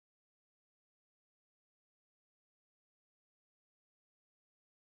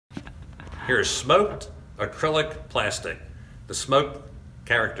Here's smoked acrylic plastic. The smoke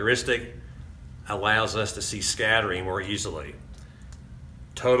characteristic allows us to see scattering more easily.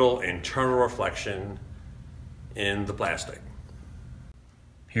 Total internal reflection in the plastic.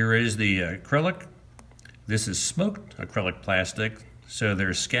 Here is the acrylic. This is smoked acrylic plastic, so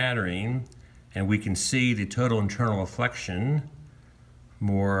there's scattering and we can see the total internal reflection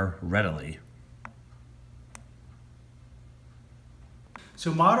more readily.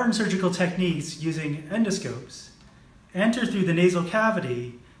 So modern surgical techniques using endoscopes enter through the nasal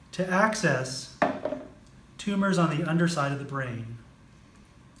cavity to access tumors on the underside of the brain,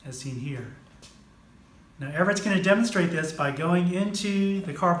 as seen here. Now Everett's going to demonstrate this by going into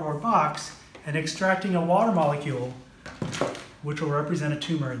the cardboard box and extracting a water molecule, which will represent a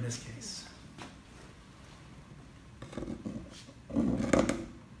tumor in this case.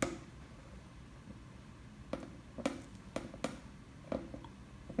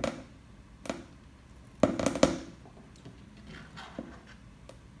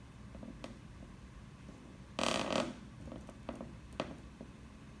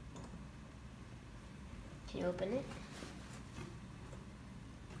 Can you open it?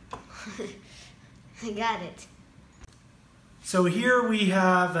 I got it. So here we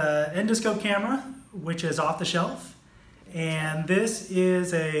have an endoscope camera, which is off the shelf. And this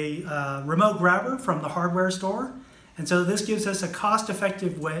is a remote grabber from the hardware store. And so this gives us a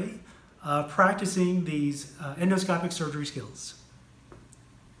cost-effective way of practicing these endoscopic surgery skills.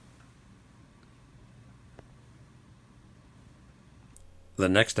 The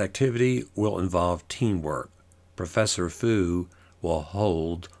next activity will involve teamwork. Professor Fu will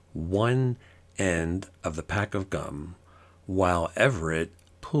hold one end of the pack of gum while Everett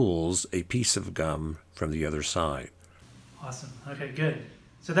pulls a piece of gum from the other side. Awesome. Okay, good.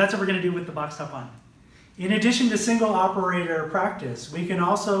 So that's what we're going to do with the box top on. In addition to single operator practice, we can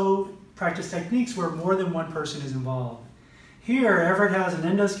also practice techniques where more than one person is involved. Here, Everett has an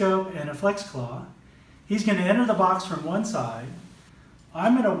endoscope and a flex claw. He's going to enter the box from one side.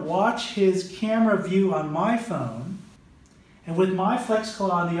 I'm going to watch his camera view on my phone, and with my flex claw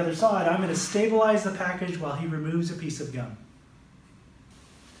on the other side, I'm going to stabilize the package while he removes a piece of gum.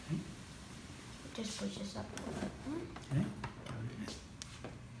 Okay. Just push this up. Okay.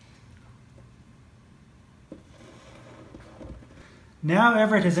 Now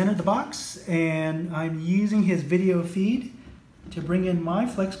Everett has entered the box, and I'm using his video feed to bring in my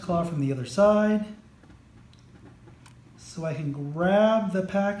flex claw from the other side, so I can grab the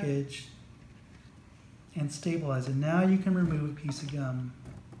package and stabilize it. Now you can remove a piece of gum.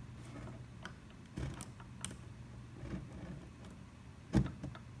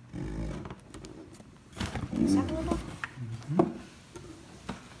 Is that a little?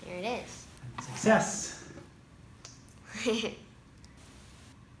 There it is. Success.